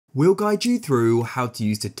We'll guide you through how to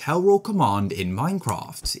use the Tellraw command in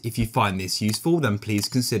Minecraft. If you find this useful, then please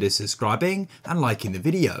consider subscribing and liking the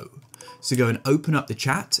video. So go and open up the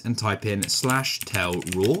chat and type in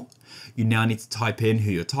 /tellraw. You now need to type in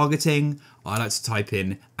who you're targeting. I like to type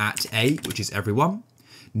in @A, which is everyone.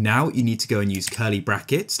 Now you need to go and use curly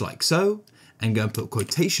brackets like so, and go and put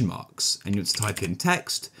quotation marks. And you want to type in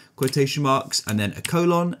text, quotation marks, and then a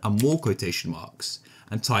colon and more quotation marks.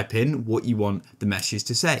 And type in what you want the message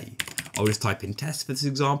to say. I'll just type in test for this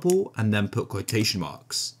example and then put quotation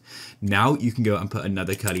marks. Now you can go and put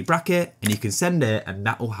another curly bracket and you can send it, and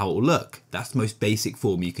that will how it will look. That's the most basic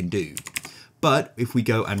form you can do. But if we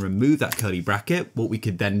go and remove that curly bracket, what we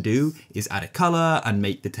could then do is add a color and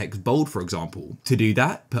make the text bold, for example. To do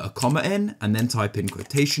that, put a comma in and then type in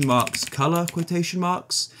quotation marks, color, quotation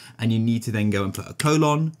marks, and you need to then go and put a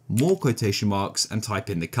colon, more quotation marks, and type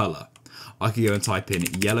in the color. I could go and type in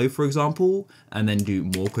yellow, for example, and then do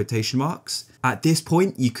more quotation marks. At this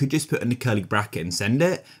point, you could just put in a curly bracket and send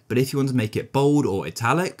it, but if you want to make it bold or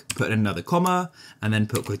italic, put in another comma, and then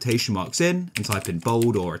put quotation marks in and type in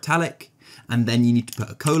bold or italic, and then you need to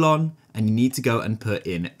put a colon, and you need to go and put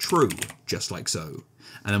in true, just like so.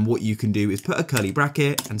 And then what you can do is put a curly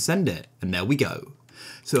bracket and send it, and there we go.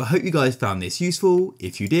 So I hope you guys found this useful.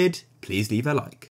 If you did, please leave a like.